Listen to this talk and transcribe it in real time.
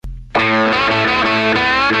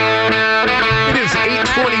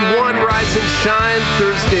and shine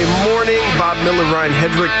Thursday morning. Bob Miller, Ryan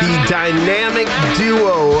Hedrick, the dynamic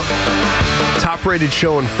duo. Top-rated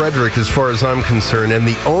show in Frederick as far as I'm concerned, and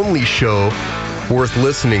the only show worth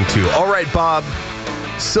listening to. All right, Bob.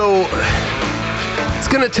 So it's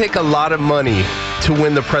going to take a lot of money to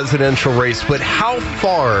win the presidential race, but how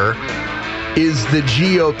far is the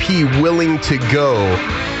GOP willing to go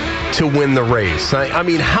to win the race? I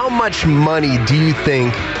mean, how much money do you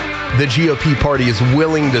think the GOP party is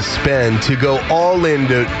willing to spend to go all in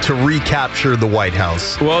to recapture the White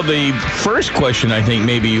House? Well, the first question I think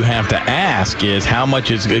maybe you have to ask is how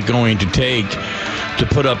much is it going to take to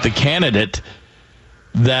put up the candidate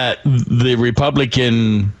that the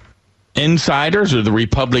Republican insiders or the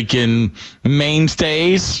Republican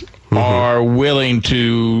mainstays are willing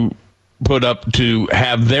to put up to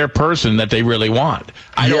have their person that they really want.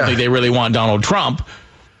 I don't think they really want Donald Trump.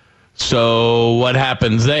 So what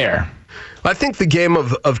happens there? I think the game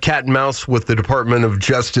of cat and mouse with the Department of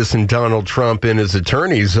Justice and Donald Trump and his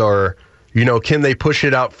attorneys are, can they push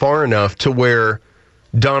it out far enough to where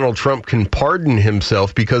Donald Trump can pardon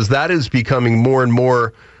himself? Because that is becoming more and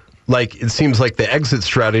more like, it seems like the exit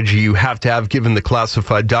strategy you have to have given the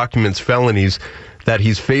classified documents felonies that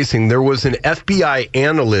he's facing. There was an FBI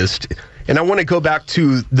analyst, and I want to go back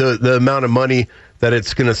to the amount of money that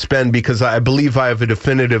it's going to spend because I believe I have a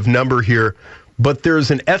definitive number here. But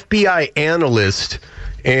there's an FBI analyst,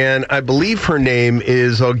 and I believe her name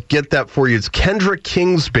is, I'll get that for you, it's Kendra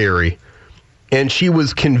Kingsbury. And she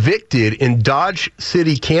was convicted in Dodge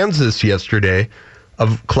City, Kansas yesterday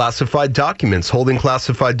of classified documents, holding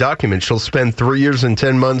classified documents. She'll spend 3 years and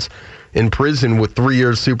 10 months in prison with 3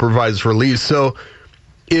 years supervised release. So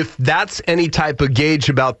if that's any type of gauge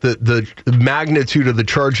about the magnitude of the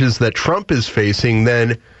charges that Trump is facing,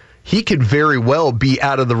 then he could very well be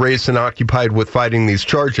out of the race and occupied with fighting these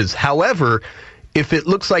charges. However, if it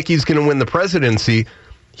looks like he's going to win the presidency,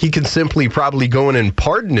 he can simply probably go in and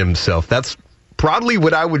pardon himself. That's probably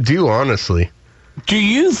what I would do, honestly. Do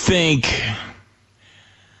you think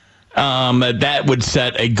that would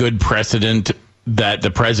set a good precedent that the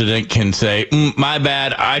president can say, my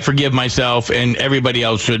bad, I forgive myself, and everybody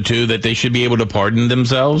else should too, that they should be able to pardon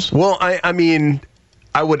themselves? Well, I mean,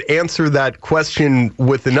 I would answer that question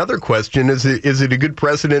with another question. Is it a good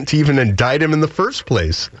precedent to even indict him in the first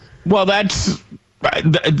place? Well, that's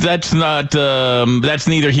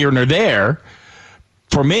neither here nor there.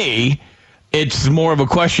 For me, it's more of a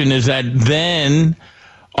question is that then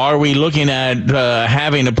are we looking at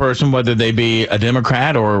having a person, whether they be a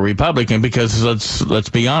Democrat or a Republican? Because let's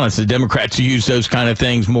be honest, the Democrats use those kind of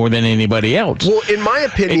things more than anybody else. Well, in my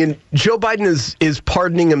opinion, Joe Biden is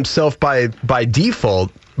pardoning himself by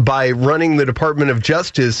default by running the Department of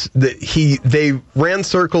Justice. They ran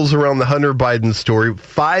circles around the Hunter Biden story.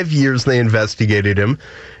 5 years they investigated him,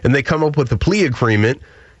 and they come up with a plea agreement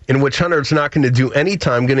in which Hunter's not going to do any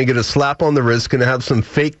time, going to get a slap on the wrist, going to have some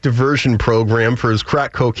fake diversion program for his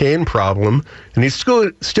crack cocaine problem, and he's still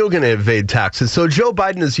going to evade taxes. So Joe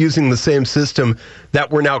Biden is using the same system that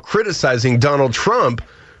we're now criticizing Donald Trump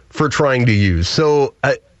for trying to use. So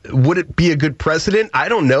would it be a good precedent? I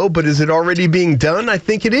don't know, but is it already being done? I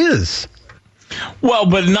think it is. Well,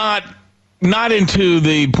 but not into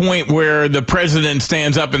the point where the president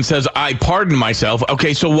stands up and says, I pardon myself.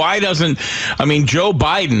 Okay, so why doesn't, Joe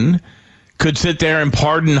Biden could sit there and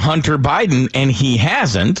pardon Hunter Biden, and he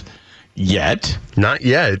hasn't yet. Not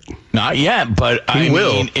yet. Not yet, but he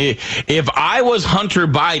will. If I was Hunter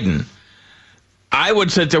Biden, I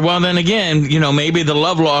would sit there, well, then again, maybe the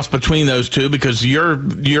love lost between those two, because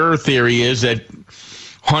your theory is that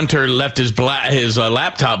Hunter left his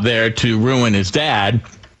laptop there to ruin his dad.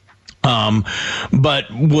 But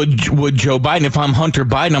would Joe Biden, if I'm Hunter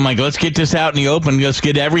Biden, I'm like, let's get this out in the open. Let's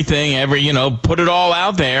get everything, put it all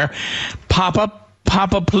out there. Papa,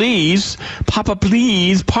 please,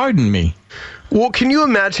 pardon me. Well, can you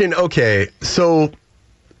imagine? Okay, so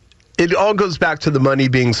it all goes back to the money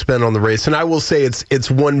being spent on the race. And I will say it's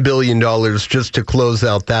 $1 billion just to close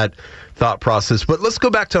out that thought process. But let's go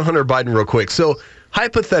back to Hunter Biden real quick. So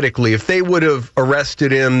hypothetically, if they would have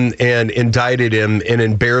arrested him and indicted him and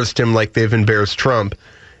embarrassed him like they've embarrassed Trump,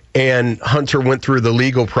 and Hunter went through the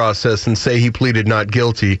legal process and say he pleaded not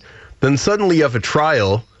guilty, then suddenly you have a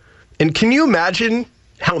trial. And can you imagine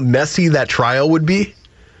how messy that trial would be?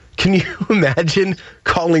 Can you imagine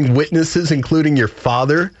calling witnesses, including your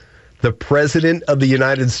father, the president of the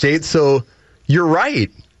United States? So you're right.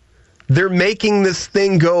 They're making this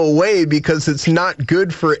thing go away because it's not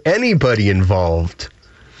good for anybody involved.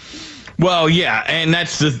 Well, yeah, and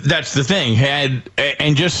that's the thing.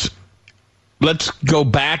 And just let's go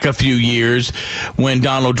back a few years when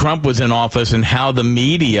Donald Trump was in office and how the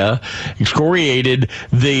media excoriated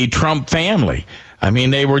the Trump family. I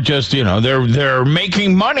mean, they were just, they're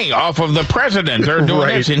making money off of the president. They're doing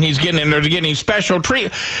Right. this, and they're getting special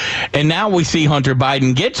treatment. And now we see Hunter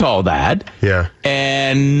Biden gets all that,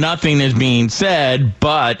 and nothing is being said.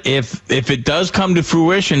 But if it does come to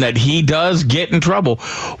fruition that he does get in trouble,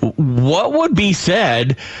 what would be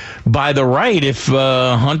said by the right if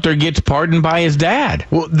Hunter gets pardoned by his dad?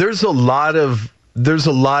 Well, there's a lot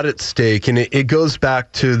at stake, and it goes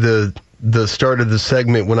back to the start of the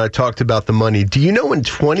segment when I talked about the money. Do you know in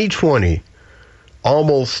 2020,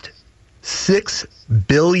 almost $6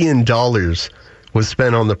 billion was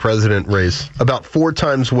spent on the president race, about 4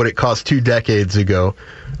 times what it cost 2 decades ago,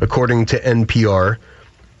 according to NPR.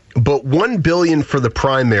 But $1 billion for the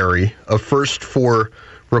primary, a first for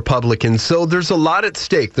Republicans. So there's a lot at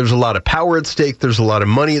stake. There's a lot of power at stake. There's a lot of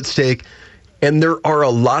money at stake. And there are a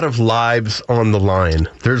lot of lives on the line.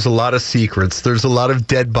 There's a lot of secrets. There's a lot of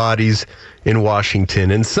dead bodies in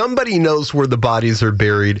Washington. And somebody knows where the bodies are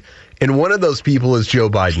buried. And one of those people is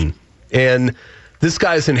Joe Biden. And this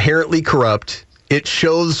guy's inherently corrupt. It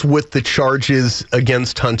shows with the charges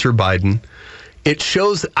against Hunter Biden. It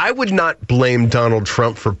shows. I would not blame Donald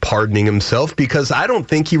Trump for pardoning himself because I don't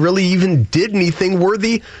think he really even did anything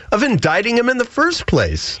worthy of indicting him in the first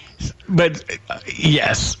place. But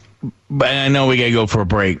yes. But I know we got to go for a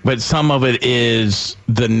break, but some of it is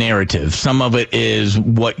the narrative. Some of it is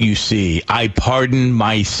what you see. I pardon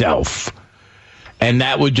myself. And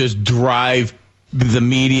that would just drive the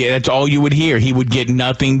media. That's all you would hear. He would get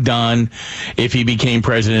nothing done if he became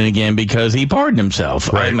president again because he pardoned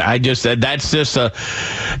himself. Right.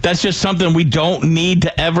 That's just something we don't need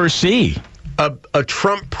to ever see. A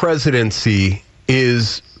Trump presidency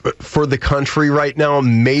is, for the country right now,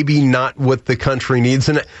 maybe not what the country needs.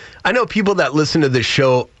 And I know people that listen to this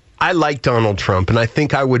show, I like Donald Trump, and I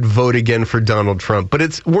think I would vote again for Donald Trump.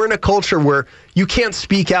 But we're in a culture where you can't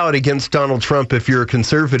speak out against Donald Trump if you're a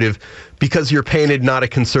conservative because you're painted not a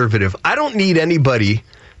conservative. I don't need anybody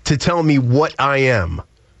to tell me what I am,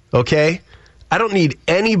 okay? I don't need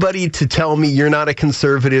anybody to tell me you're not a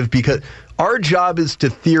conservative because our job is to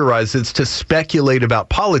theorize. It's to speculate about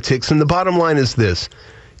politics. And the bottom line is this.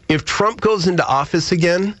 If Trump goes into office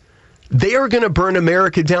again, they are going to burn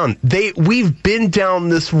America down. We've been down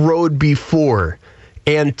this road before.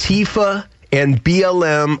 Antifa and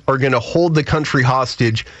BLM are going to hold the country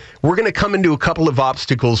hostage. We're going to come into a couple of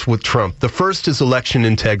obstacles with Trump. The first is election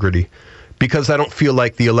integrity, because I don't feel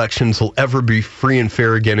like the elections will ever be free and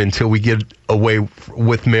fair again until we get away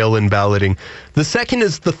with mail-in balloting. The second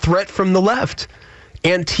is the threat from the left.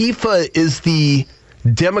 Antifa is the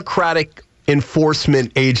Democratic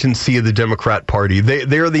enforcement agency of the Democrat Party.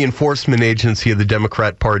 They're the enforcement agency of the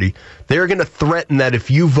Democrat Party. They're going to threaten that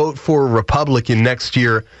if you vote for a Republican next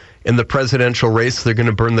year in the presidential race, they're going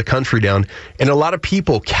to burn the country down. And a lot of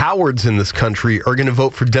people, cowards in this country, are going to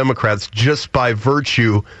vote for Democrats just by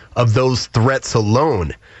virtue of those threats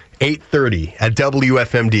alone. 8:30 at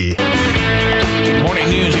WFMD. Morning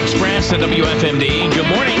News Express at WFMD. Good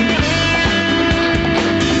morning.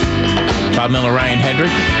 Bob Miller, Ryan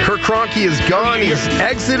Hendrick. Kirk Kroenke is gone. He's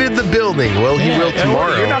exited the building. Well, he will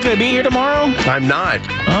tomorrow. You're not going to be here tomorrow? I'm not.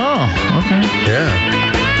 Oh, okay. Yeah.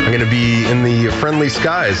 I'm going to be in the friendly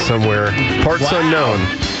skies somewhere. Parts unknown.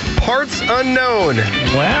 Parts unknown.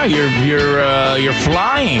 Wow, you're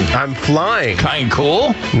flying. I'm flying. Kind of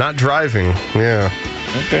cool. Not driving. Yeah.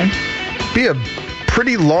 Okay. Be a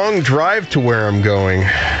pretty long drive to where I'm going.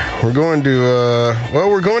 We're going to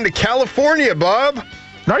California, Bob.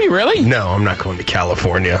 Are you really? No, I'm not going to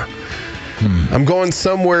California. I'm going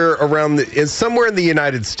somewhere somewhere in the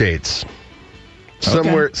United States.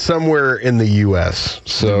 Somewhere in the U.S.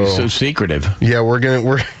 So secretive. Yeah, we're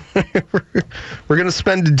gonna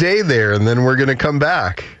spend a day there, and then we're gonna come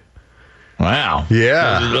back. Wow.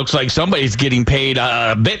 Yeah. It looks like somebody's getting paid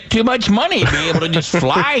a bit too much money to be able to just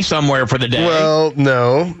fly somewhere for the day. Well,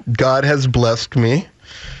 no, God has blessed me.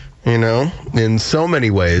 In so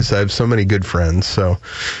many ways. I have so many good friends. So,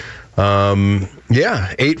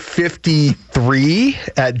 8:53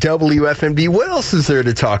 at WFMD. What else is there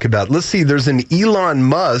to talk about? Let's see. There's an Elon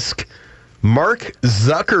Musk, Mark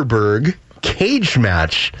Zuckerberg cage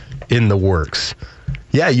match in the works.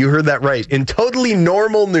 Yeah, you heard that right. In totally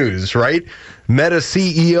normal news, right? Meta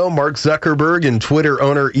CEO Mark Zuckerberg and Twitter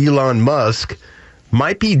owner Elon Musk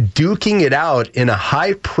might be duking it out in a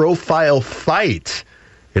high-profile fight.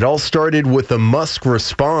 It all started with a Musk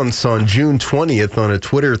response on June 20th on a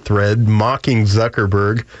Twitter thread mocking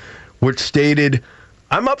Zuckerberg, which stated,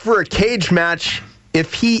 "I'm up for a cage match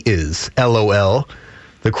if he is, LOL."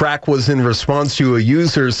 The crack was in response to a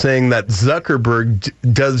user saying that Zuckerberg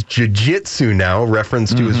does jiu-jitsu now,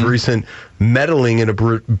 reference to his recent meddling in a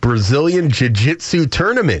Brazilian jiu-jitsu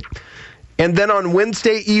tournament. And then on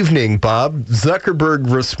Wednesday evening, Bob,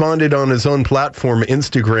 Zuckerberg responded on his own platform,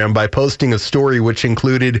 Instagram, by posting a story which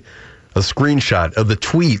included a screenshot of the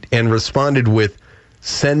tweet and responded with,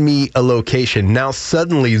 "Send me a location." Now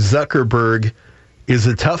suddenly Zuckerberg is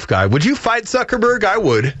a tough guy. Would you fight Zuckerberg? I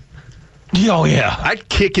would. Oh, yeah. I'd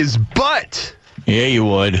kick his butt. Yeah, you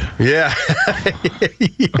would. Yeah.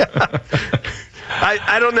 Yeah.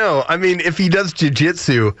 I don't know. I mean, if he does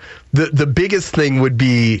jiu-jitsu, the biggest thing would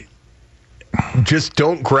be just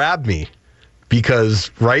don't grab me.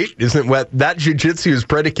 Because, right? Isn't what that jiu-jitsu is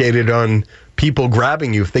predicated on people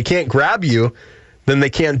grabbing you. If they can't grab you, then they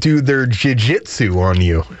can't do their jiu-jitsu on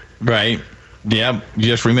you. Right. Yeah,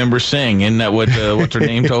 just remember Singh. Isn't that what what's her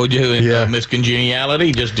name told you in Miss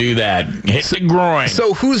Congeniality? Just do that. Hit the groin.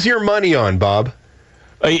 So who's your money on, Bob?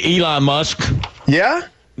 Elon Musk. Yeah?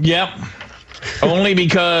 Yep. Only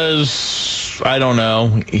because, I don't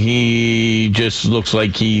know, he just looks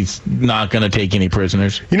like he's not going to take any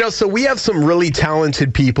prisoners. You know, so we have some really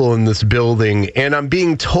talented people in this building, and I'm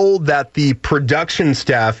being told that the production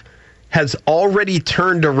staff has already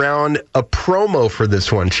turned around a promo for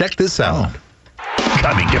this one. Check this out.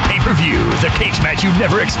 Coming to pay-per-view, the cage match you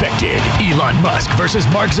never expected. Elon Musk versus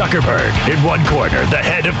Mark Zuckerberg. In one corner, the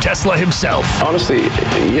head of Tesla himself. Honestly,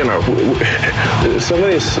 you know, some of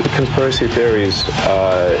these conspiracy theories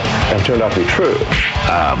have turned out to be true.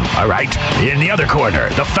 All right. In the other corner,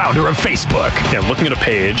 the founder of Facebook. Yeah, looking at a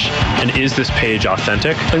page, and is this page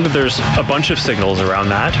authentic? I think that there's a bunch of signals around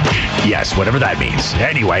that. Yes, whatever that means.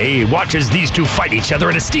 Anyway, watch as these two fight each other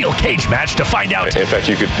in a steel cage match to find out. In fact,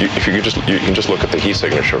 you can just look at the heat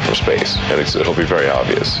signature from space, and it'll be very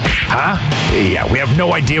obvious. Huh? Yeah, we have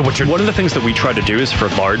no idea what you're... One of the things that we try to do is for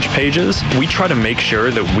large pages, we try to make sure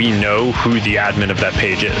that we know who the admin of that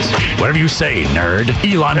page is. Whatever you say, nerd.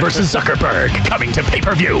 Elon versus Zuckerberg, coming to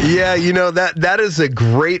pay-per-view. Yeah, you know, that is a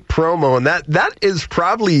great promo, and that is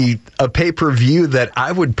probably a pay-per-view that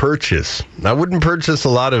I would purchase. I wouldn't purchase a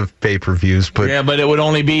lot of pay-per-views, but... Yeah, but it would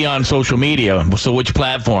only be on social media. So which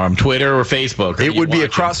platform? Twitter or Facebook? It would be a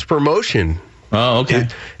cross-promotion. Oh, okay.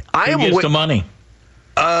 Who gets the money?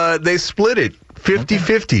 They split it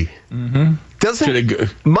 50-50. Mm-hmm.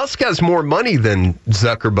 Doesn't Musk has more money than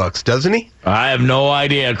Zuckerbucks, doesn't he? I have no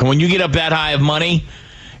idea. When you get up that high of money,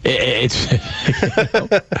 it's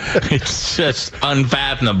it's just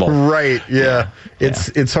unfathomable. Right? Yeah.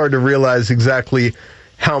 It's hard to realize exactly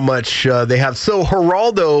how much they have. So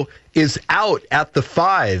Geraldo is out at the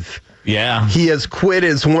 5. Yeah. He has quit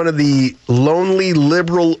as one of the lonely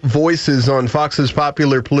liberal voices on Fox's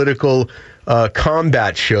popular political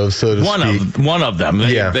combat show, so to speak. One of them.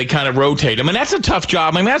 They kind of rotate him. And that's a tough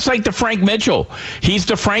job. I mean, that's like the Frank Mitchell. He's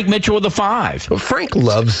the Frank Mitchell of the 5. Well, Frank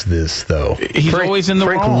loves this, though. He's always in the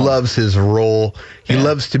role. Frank loves his role. He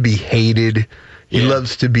loves to be hated. He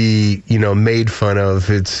loves to be, made fun of.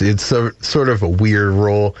 It's sort of a weird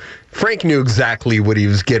role. Frank knew exactly what he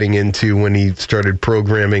was getting into when he started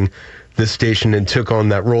programming this station and took on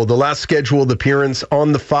that role. The last scheduled appearance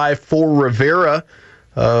on the 5 for Rivera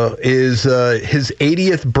is his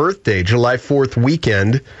 80th birthday, July 4th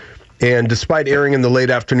weekend. And despite airing in the late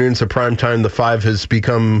afternoons of primetime, the 5 has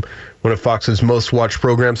become one of Fox's most watched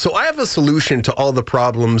programs. So I have a solution to all the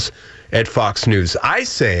problems at Fox News. I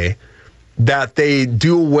say that they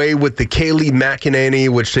do away with the Kayleigh McEnany,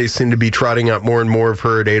 which they seem to be trotting out more and more of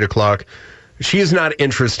her at 8 o'clock. She is not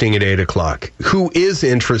interesting at 8 o'clock. Who is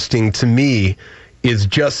interesting to me is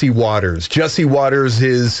Jesse Waters. Jesse Waters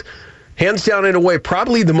is, hands down in a way,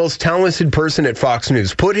 probably the most talented person at Fox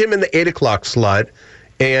News. Put him in the 8 o'clock slot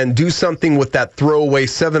and do something with that throwaway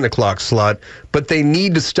 7 o'clock slot, but they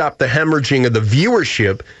need to stop the hemorrhaging of the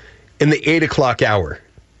viewership in the 8 o'clock hour.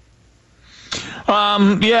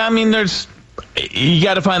 Yeah, I mean, you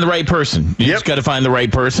got to find the right person. You just got to find the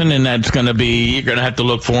right person, and that's going to be, you're going to have to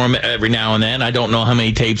look for them every now and then. I don't know how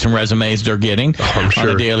many tapes and resumes they're getting on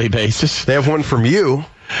a daily basis. They have one from you.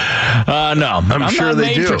 No, I'm sure not they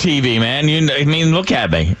made do. for TV, man. I mean, look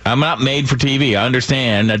at me. I'm not made for TV. I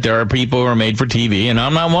understand that there are people who are made for TV, and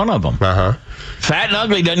I'm not one of them. Uh-huh. Fat and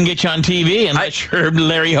ugly doesn't get you on TV unless you're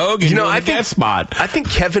Larry Hogan doing a guest spot. I think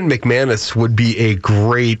Kevin McManus would be a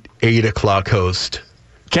great 8 o'clock host.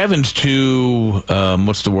 Kevin's too,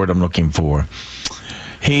 what's the word I'm looking for?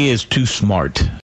 He is too smart.